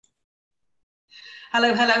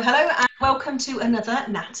Hello, hello, hello, and welcome to another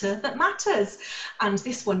Natter That Matters. And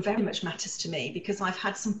this one very much matters to me because I've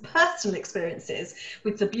had some personal experiences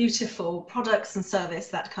with the beautiful products and service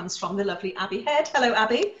that comes from the lovely Abbi Head. Hello,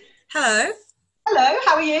 Abbi. Hello, Hello,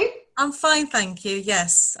 how are you? I'm fine, thank you.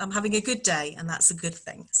 Yes, I'm having a good day, and that's a good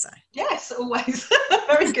thing. So, Yes, always.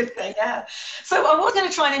 Very good thing, yeah. So I was going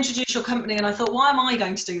to try and introduce your company, and I thought, why am I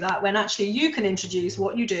going to do that when actually you can introduce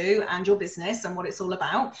what you do and your business and what it's all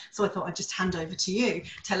about? So I thought I'd just hand over to you.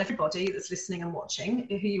 Tell everybody that's listening and watching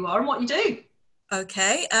who you are and what you do.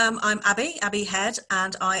 okay, I'm Abbi Head,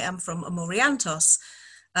 and I am from Amoreantos.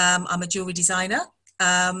 I'm a jewellery designer,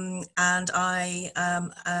 and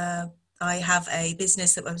I have a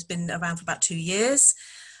business that has been around for about 2 years.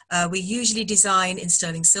 We usually design in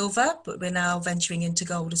sterling silver, but we're now venturing into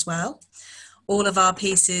gold as well. All of our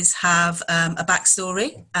pieces have a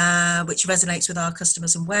backstory, which resonates with our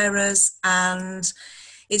customers and wearers. And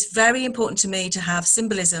it's very important to me to have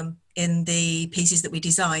symbolism in the pieces that we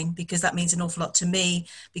design, because that means an awful lot to me,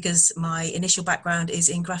 because my initial background is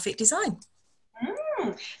in graphic design.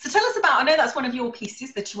 So tell us about, I know that's one of your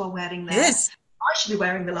pieces that you are wearing It there. is. I should be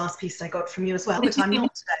wearing the last piece I got from you as well, but I'm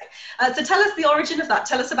not today. So tell us the origin of that.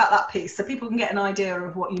 Tell us about that piece so people can get an idea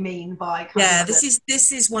of what you mean by kind Yeah, of the...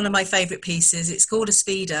 this is one of my favourite pieces. It's called a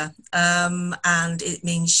speeder, and it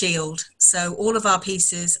means shield. So all of our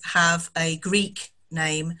pieces have a Greek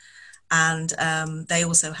name, and they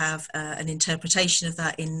also have an interpretation of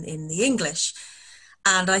that in the English.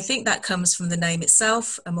 And I think that comes from the name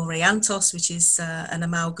itself, Amoreantos, which is an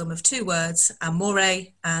amalgam of two words, amore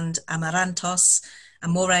and amarantos.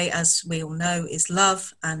 Amore, as we all know, is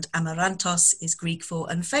love, and amarantos is Greek for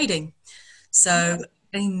unfading. So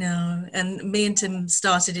I know, and me and Tim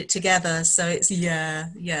started it together. So it's yeah,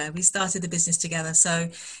 we started the business together. So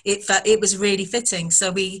it was really fitting.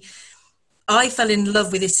 I fell in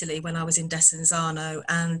love with Italy when I was in Desenzano,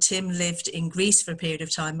 and Tim lived in Greece for a period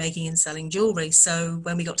of time making and selling jewellery. So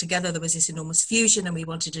when we got together, there was this enormous fusion, and we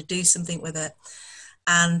wanted to do something with it.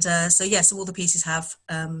 And so all the pieces have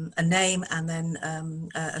a name and then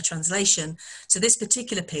a translation. So this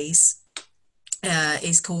particular piece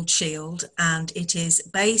is called Shield, and it's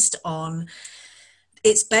based on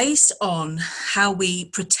how we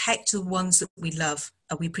protect the ones that we love.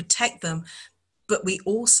 We protect them, but we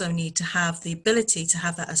also need to have the ability to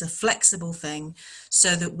have that as a flexible thing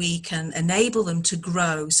so that we can enable them to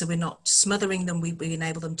grow. So we're not smothering them, we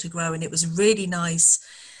enable them to grow. And it was really nice.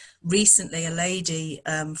 Recently, a lady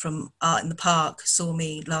from Art in the Park saw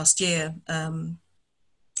me last year,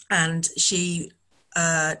 and she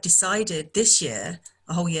decided this year,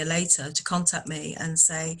 a whole year later, to contact me and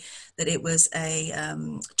say that it was a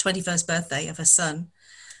 21st birthday of her son,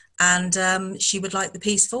 and she would like the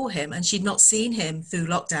piece for him, and she'd not seen him through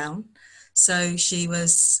lockdown. So she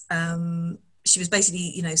was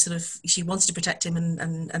basically, sort of, she wanted to protect him,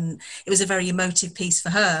 and it was a very emotive piece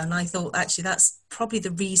for her. And I thought, actually, that's probably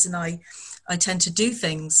the reason I tend to do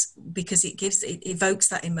things, because it evokes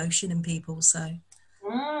that emotion in people. So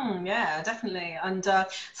Yeah, definitely. And so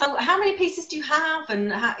how many pieces do you have,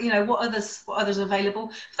 and what others are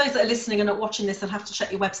available? For those that are listening and not watching this, they'll have to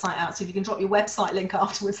check your website out. So if you can drop your website link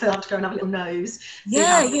afterwards, they'll have to go and have a little nose, see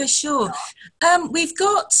yeah, how... yeah, sure. We've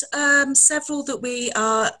got several that we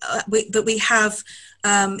have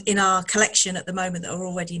in our collection at the moment that are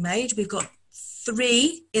already made. We've got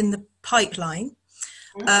three in the pipeline.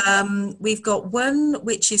 We've got one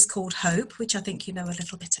which is called Hope, which I think you know a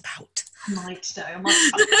little bit about. I might know. I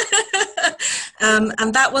might.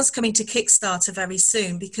 And that one's coming to Kickstarter very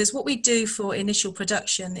soon, because what we do for initial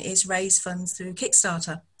production is raise funds through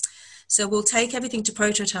Kickstarter. So we'll take everything to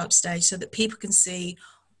prototype stage so that people can see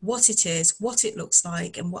what it is, what it looks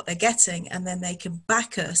like, and what they're getting, and then they can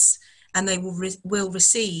back us, and they will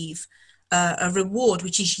receive a reward,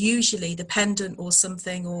 which is usually the pendant or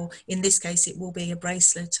something, or in this case, it will be a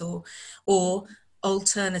bracelet, or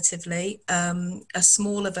alternatively a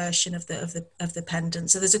smaller version of the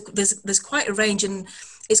pendant. So there's quite a range, and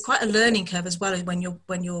it's quite a learning curve as well when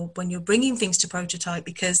you're bringing things to prototype,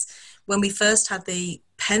 because when we first had the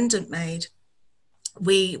pendant made,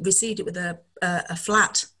 we received it with a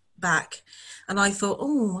flat back, and I thought,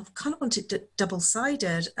 oh, I kind of wanted it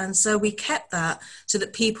double-sided, and so we kept that so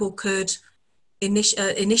that people could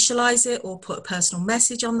initialize it or put a personal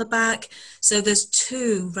message on the back. So there's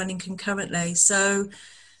two running concurrently. So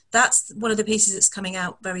that's one of the pieces that's coming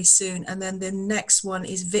out very soon. And then the next one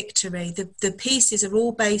is Victory. The pieces are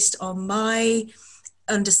all based on my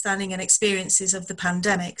understanding and experiences of the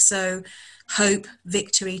pandemic. So hope,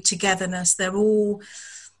 victory, togetherness, they're all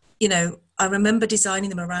you know, I remember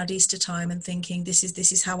designing them around Easter time and thinking, this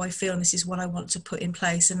is how I feel and this is what I want to put in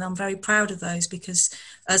place. And I'm very proud of those, because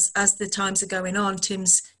as the times are going on,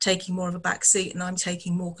 Tim's taking more of a back seat and I'm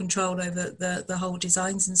taking more control over the whole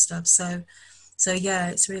designs and stuff. So yeah,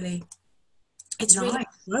 it's really Nice.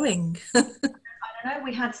 growing. I know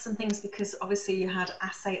we had some things, because obviously you had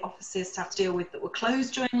assay offices to have to deal with that were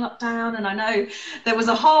closed during lockdown, and I know there was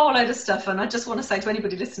a whole load of stuff, and I just want to say to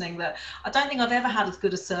anybody listening that I don't think I've ever had as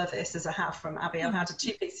good a service as I have from Abbi. I've had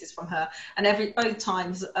 2 pieces from her, and both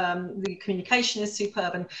times the communication is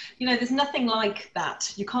superb, and you know, there's nothing like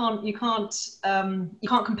that. You can't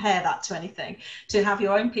compare that to anything. To have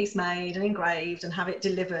your own piece made and engraved and have it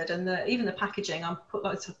delivered, and even the packaging, I put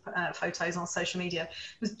loads of photos on social media,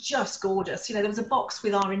 it was just gorgeous. You know, there was a box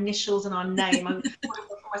with our initials and our name. I for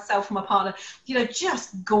myself and my partner, you know,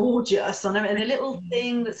 just gorgeous, and a little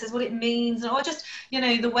thing that says what it means, or just, you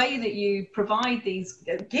know, the way that you provide these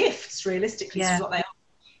gifts realistically, Yeah. is what they are.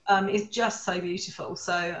 Is just so beautiful.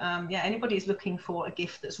 So yeah, anybody who's looking for a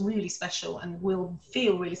gift that's really special and will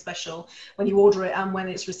feel really special when you order it and when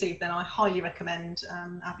it's received, then I highly recommend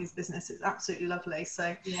Abbi's business. It's absolutely lovely.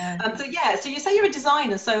 So Yeah. so you say you're a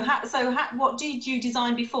designer. So what did you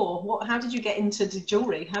design before? How did you get into the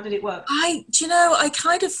jewellery? How did it work? I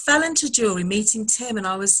kind of fell into jewellery meeting Tim, and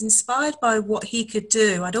I was inspired by what he could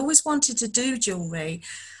do. I'd always wanted to do jewellery.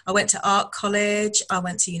 I went to art college, I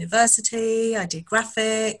went to university, I did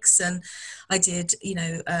graphics, and I did, you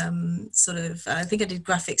know, I think I did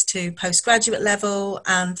graphics to postgraduate level,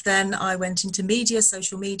 and then I went into media,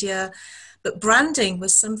 social media. But branding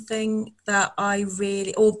was something that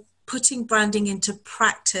putting branding into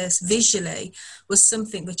practice visually was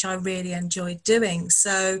something which I really enjoyed doing.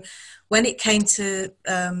 So when it came to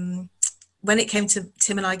Tim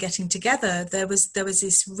and I getting together, there was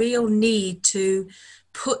this real need to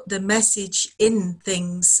put the message in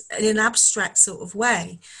things in an abstract sort of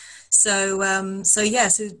way. So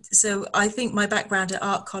I think my background at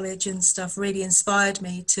art college and stuff really inspired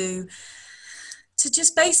me to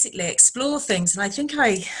just basically explore things. And I think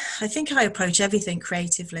I approach everything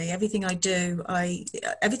creatively. Everything I do,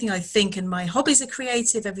 everything I think, and my hobbies are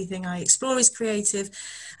creative, everything I explore is creative,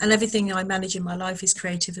 and everything I manage in my life is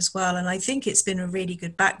creative as well. And I think it's been a really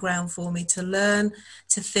good background for me to learn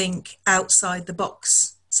to think outside the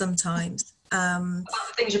box sometimes. The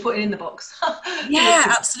things you're putting in the box.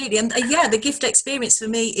 Yeah, absolutely. And the gift experience for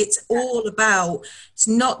me, it's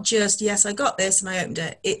not just, yes, I got this and I opened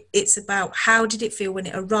it. It's about, how did it feel when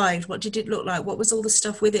it arrived? What did it look like? What was all the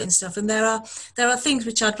stuff with it and stuff? And there are things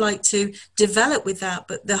which I'd like to develop with that,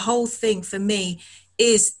 but the whole thing for me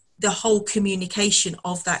is the whole communication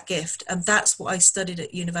of that gift. And that's what I studied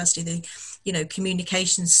at university,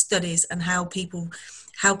 communication studies, and how people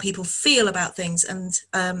feel about things. And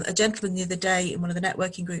a gentleman the other day in one of the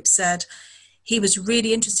networking groups said he was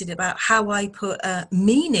really interested about how I put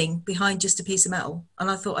meaning behind just a piece of metal.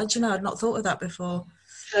 And I thought, I'd not thought of that before.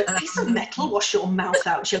 A piece of metal, wash your mouth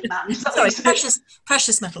out, young man. Sorry,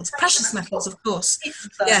 precious metals, of course.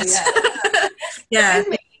 So, yes. Yeah.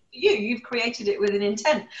 You've created it with an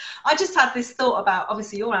intent. I just had this thought about,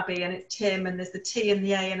 obviously you're Abbi and it's Tim, and there's the T and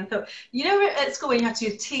the A, and I thought, at school when you had to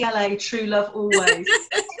do TLA, true love always.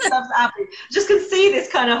 Loves Abbi. Just can see this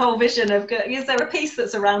kind of whole vision of, is there a piece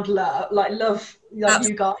that's around love, like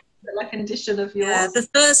you guys, like an addition of yours? Yeah, the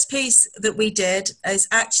first piece that we did is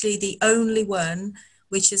actually the only one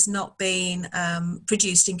which has not been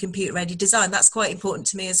produced in computer-aided design. That's quite important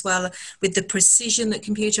to me as well, with the precision that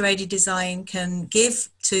computer-aided design can give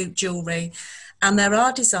to jewellery. And there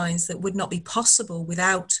are designs that would not be possible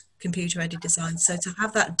without computer-aided design. So to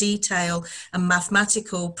have that detail and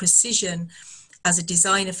mathematical precision as a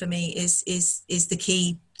designer for me is the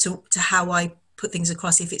key to how I put things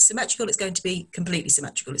across. If it's symmetrical, it's going to be completely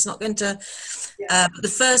symmetrical. It's not going to.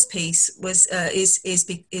 The first piece was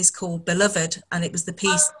is called Beloved, and it was the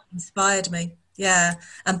piece that inspired me. Yeah,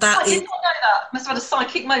 and that I did not know that. Must have had a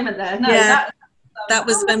psychic moment there. No, yeah, that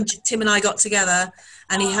was when Tim and I got together,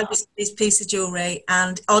 and he had this piece of jewellery,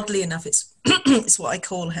 and oddly enough, it's it's what I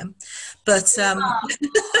call him. But so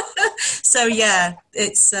yeah,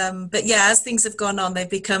 it's but yeah, as things have gone on, they've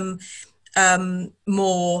become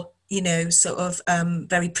more, sort of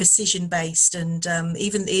very precision based, and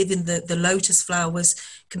even the lotus flower was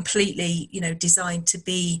completely, designed to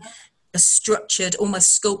be a structured,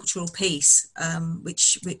 almost sculptural piece,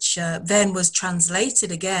 which then was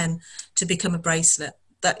translated again to become a bracelet.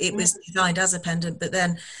 That it was designed as a pendant, but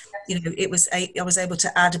then, I was able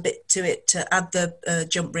to add a bit to it, to add the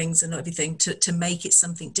jump rings and everything to make it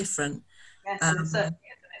something different. Yes,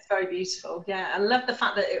 it's very beautiful. Yeah, I love the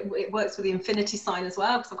fact that it works with the infinity sign as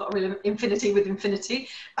well, because I've got a real affinity to the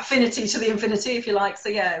infinity, if you like. So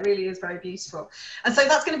yeah, it really is very beautiful. And so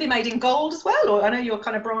that's going to be made in gold as well, or I know you're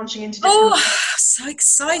kind of branching into different. Oh, so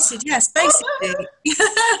excited! Yes, basically.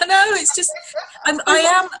 No, it's just I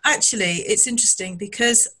am actually. It's interesting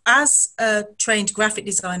because as a trained graphic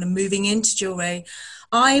designer moving into jewellery,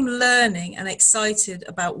 I'm learning and excited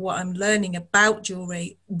about what I'm learning about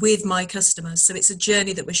jewellery with my customers. So it's a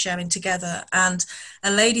journey that we're sharing together. And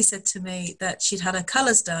a lady said to me that she'd had her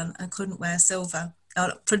colours done and couldn't wear silver.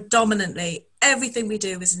 Predominantly, everything we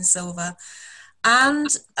do is in silver. And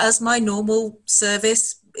as my normal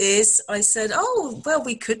service is, I said, oh, well,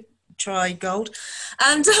 we could try gold.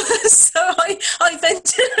 And so I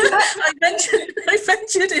ventured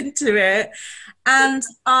into it. And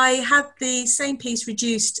I had the same piece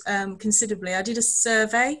reduced considerably. I did a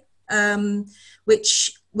survey,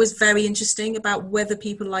 which was very interesting, about whether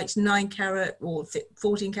people liked 9 carat or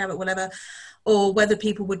 14 carat, whatever, or whether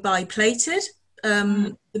people would buy plated.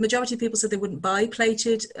 The majority of people said they wouldn't buy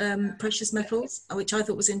plated precious metals, which I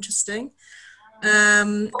thought was interesting.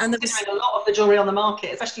 And there was a lot of the jewellery on the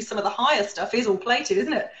market, especially some of the higher stuff, is all plated,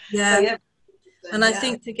 isn't it? Yeah. So, yeah. And I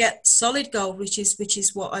think to get solid gold, which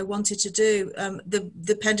is what I wanted to do,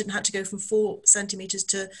 the pendant had to go from 4 centimeters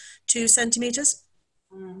to 2 centimeters.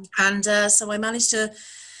 And so I managed to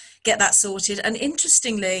get that sorted. And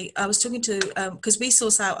interestingly, I was talking to, because we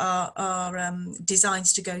source out our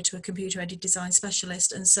designs to go to a computer-aided design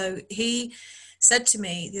specialist. And so he said to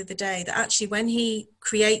me the other day that actually when he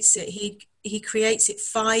creates it, he creates it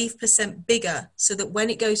 5% bigger so that when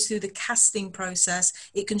it goes through the casting process,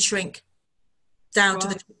 it can shrink down to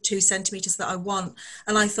the 2 centimeters that I want.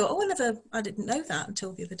 And I thought, I didn't know that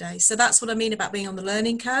until the other day. So that's what I mean about being on the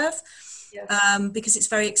learning curve. Yes. Because it's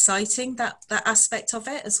very exciting, that aspect of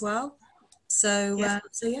it as well. So, yes.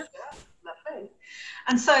 So yeah. Lovely.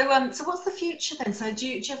 And so, so what's the future then? So do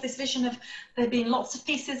you have this vision of there being lots of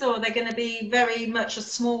pieces, or are they going to be very much a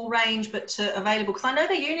small range but available? Because I know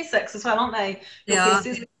they're unisex as well, aren't they? Your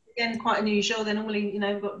pieces, again, quite unusual. They're normally,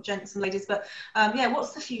 we've got gents and ladies, but yeah,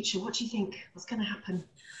 what's the future? What do you think? What's going to happen?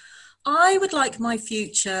 I would like my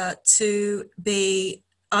future to be,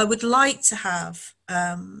 I would like to have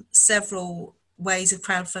several ways of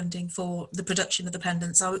crowdfunding for the production of the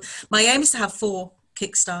pendants. My aim is to have 4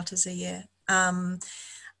 Kickstarters a year. And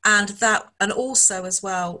also as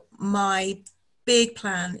well, my big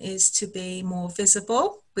plan is to be more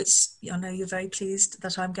visible, which I know you're very pleased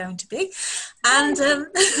that I'm going to be. And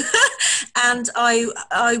and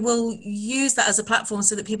I will use that as a platform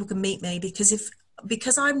so that people can meet me,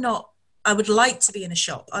 because I'm not, I would like to be in a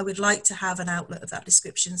shop. I would like to have an outlet of that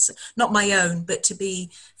description, so not my own, but to be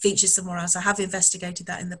featured somewhere else. I have investigated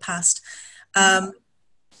that in the past.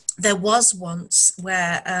 There was once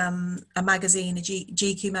where a magazine, a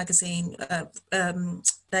GQ magazine,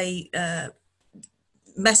 they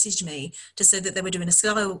messaged me to say that they were doing a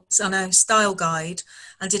style guide,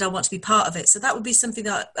 and did I want to be part of it? So that would be something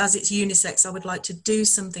that, as it's unisex, I would like to do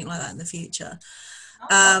something like that in the future.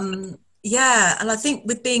 Yeah, and I think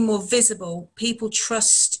with being more visible, people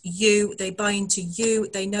trust you, they buy into you,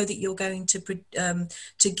 they know that you're going to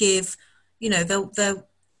give, they'll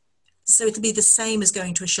so it'll be the same as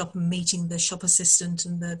going to a shop and meeting the shop assistant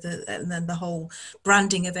and and then the whole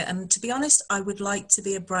branding of it. And to be honest, I would like to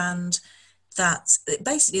be a brand that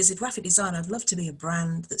basically, as a graphic designer, I'd love to be a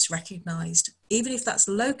brand that's recognised, even if that's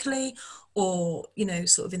locally or,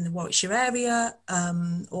 sort of in the Warwickshire area,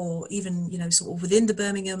 or even, sort of within the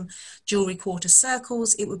Birmingham jewellery quarter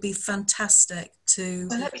circles. It would be fantastic to...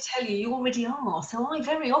 Well, let me tell you, you already are. So I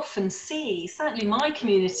very often see, certainly my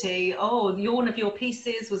community, one of your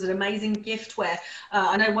pieces was an amazing gift where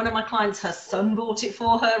I know one of my clients, her son bought it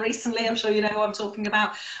for her recently. I'm sure you know who I'm talking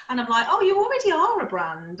about. And I'm like, you already are a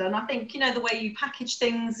brand. And I think, the way you package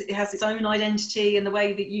things, it has its own identity, and the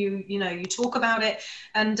way that you talk about it.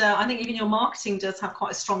 And I think even your marketing does have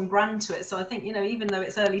quite a strong brand to it. So I think, even though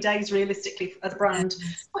it's early days realistically as a brand,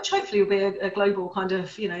 which hopefully will be a global kind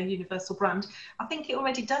of, universal brand, I think it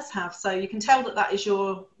already does have. So you can tell that is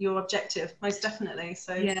your objective, most definitely.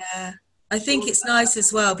 So yeah, I think it's nice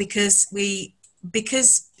as well because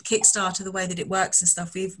Kickstarter, the way that it works and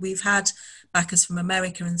stuff, we've had backers from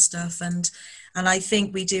America and stuff, and I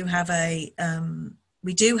think we do have a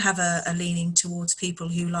leaning towards people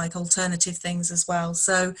who like alternative things as well.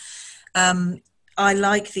 So I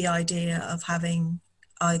like the idea of having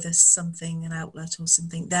either an outlet or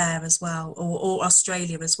something there as well, or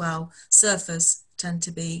Australia as well. Surfers tend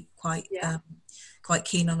to be quite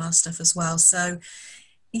keen on our stuff as well. So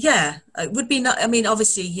Yeah, it would be not. I mean,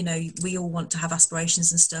 obviously, you know, we all want to have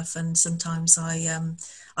aspirations and stuff, and sometimes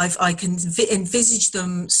I can envisage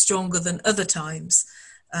them stronger than other times.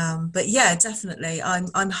 But yeah, definitely,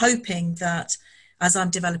 I'm hoping that as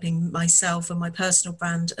I'm developing myself and my personal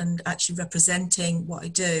brand and actually representing what I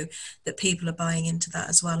do, that people are buying into that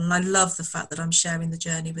as well. And I love the fact that I'm sharing the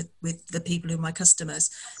journey with the people who are my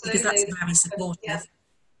customers, because that's Absolutely. very Yeah. supportive.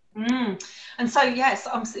 Mm. And so, yes,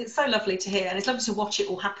 it's so lovely to hear, and it's lovely to watch it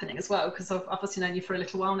all happening as well, because I've obviously known you for a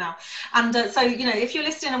little while now. And so, you know, if you're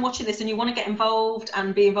listening and watching this and you want to get involved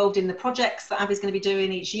and be involved in the projects that Abby's going to be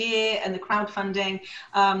doing each year and the crowdfunding,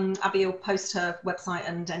 Abby will post her website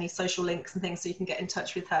and any social links and things so you can get in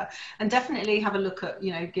touch with her. And definitely have a look at,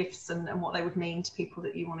 you know, gifts and what they would mean to people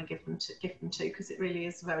that you want to give them to, because it really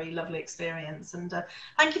is a very lovely experience. And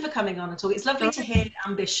thank you for coming on and talking. It's lovely to hear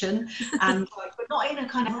ambition, and like, we're not in a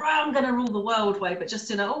kind of I'm going to rule the world way, but just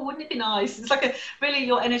in a, oh, wouldn't it be nice? It's like a really,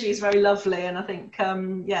 your energy is very lovely, and I think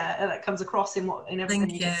yeah, that comes across in everything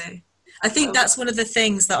Thank you you. just say. I think So that's one of the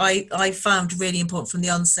things that I found really important from the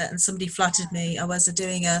onset. And somebody flattered me. I was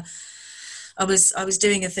doing a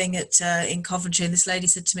thing at in Coventry, and this lady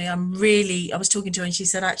said to me, I was talking to her, and she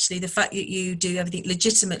said, actually, the fact that you do everything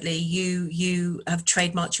legitimately, you have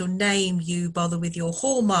trademarked your name, you bother with your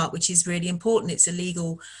hallmark, which is really important. It's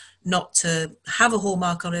illegal not to have a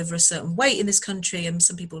hallmark on over a certain weight in this country, and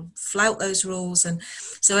some people flout those rules. And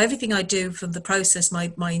so everything I do, from the process,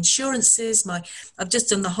 my insurances, I've just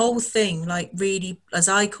done the whole thing, like really, as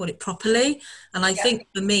I call it, properly. And I yeah, think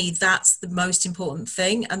for me, that's the most important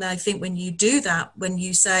thing. And I think when you do that, when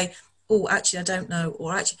you say, oh, actually, I don't know,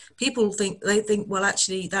 or actually, they think, well,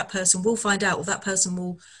 actually, that person will find out, or that person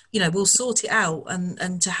will, you know, will sort it out.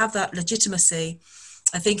 And to have that legitimacy,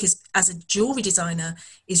 I think, as a jewelry designer,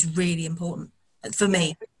 is really important for yeah.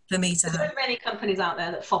 me, for me to There's have. so many companies out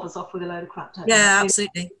there that fob us off with a load of crap, don't they? Yeah, In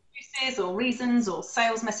absolutely. excuses or reasons or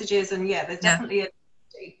sales messages, and yeah, there's Yeah, definitely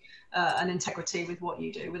an integrity with what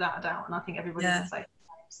you do, without a doubt. And I think everybody would yeah. say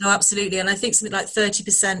No, so. absolutely. And I think something like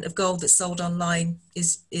 30% of gold that's sold online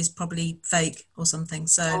is probably fake or something.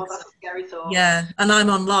 So Oh, that's a scary thought. yeah, and I'm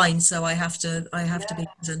online, so I have to Yeah, be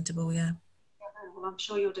presentable. Yeah. well, I'm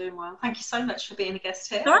sure you're doing well. Thank you so much for being a guest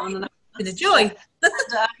here All right. on the Been a yeah. joy.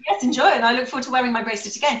 And yes, enjoy it. And I look forward to wearing my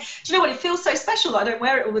bracelet again. Do you know what? It feels so special that I don't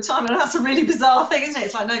wear it all the time. And that's a really bizarre thing, isn't it?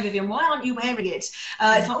 It's like, no, Vivian, why aren't you wearing it? It's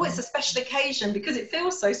like, oh, it's a special occasion because it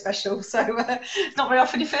feels so special. So it's not very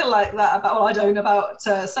often you feel like that about, well, I don't, about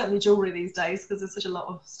certainly jewellery these days, because there's such a lot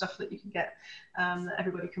of stuff that you can get that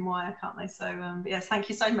everybody can wear, can't they? So yes, thank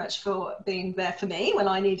you so much for being there for me when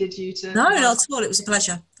I needed you to No, provide. not at all. It was a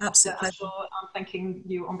pleasure. Absolute I'm pleasure. sure I'm thanking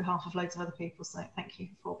you on behalf of loads of other people. So thank you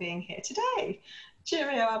for being here today.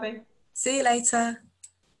 Cheerio, Abby. See you later.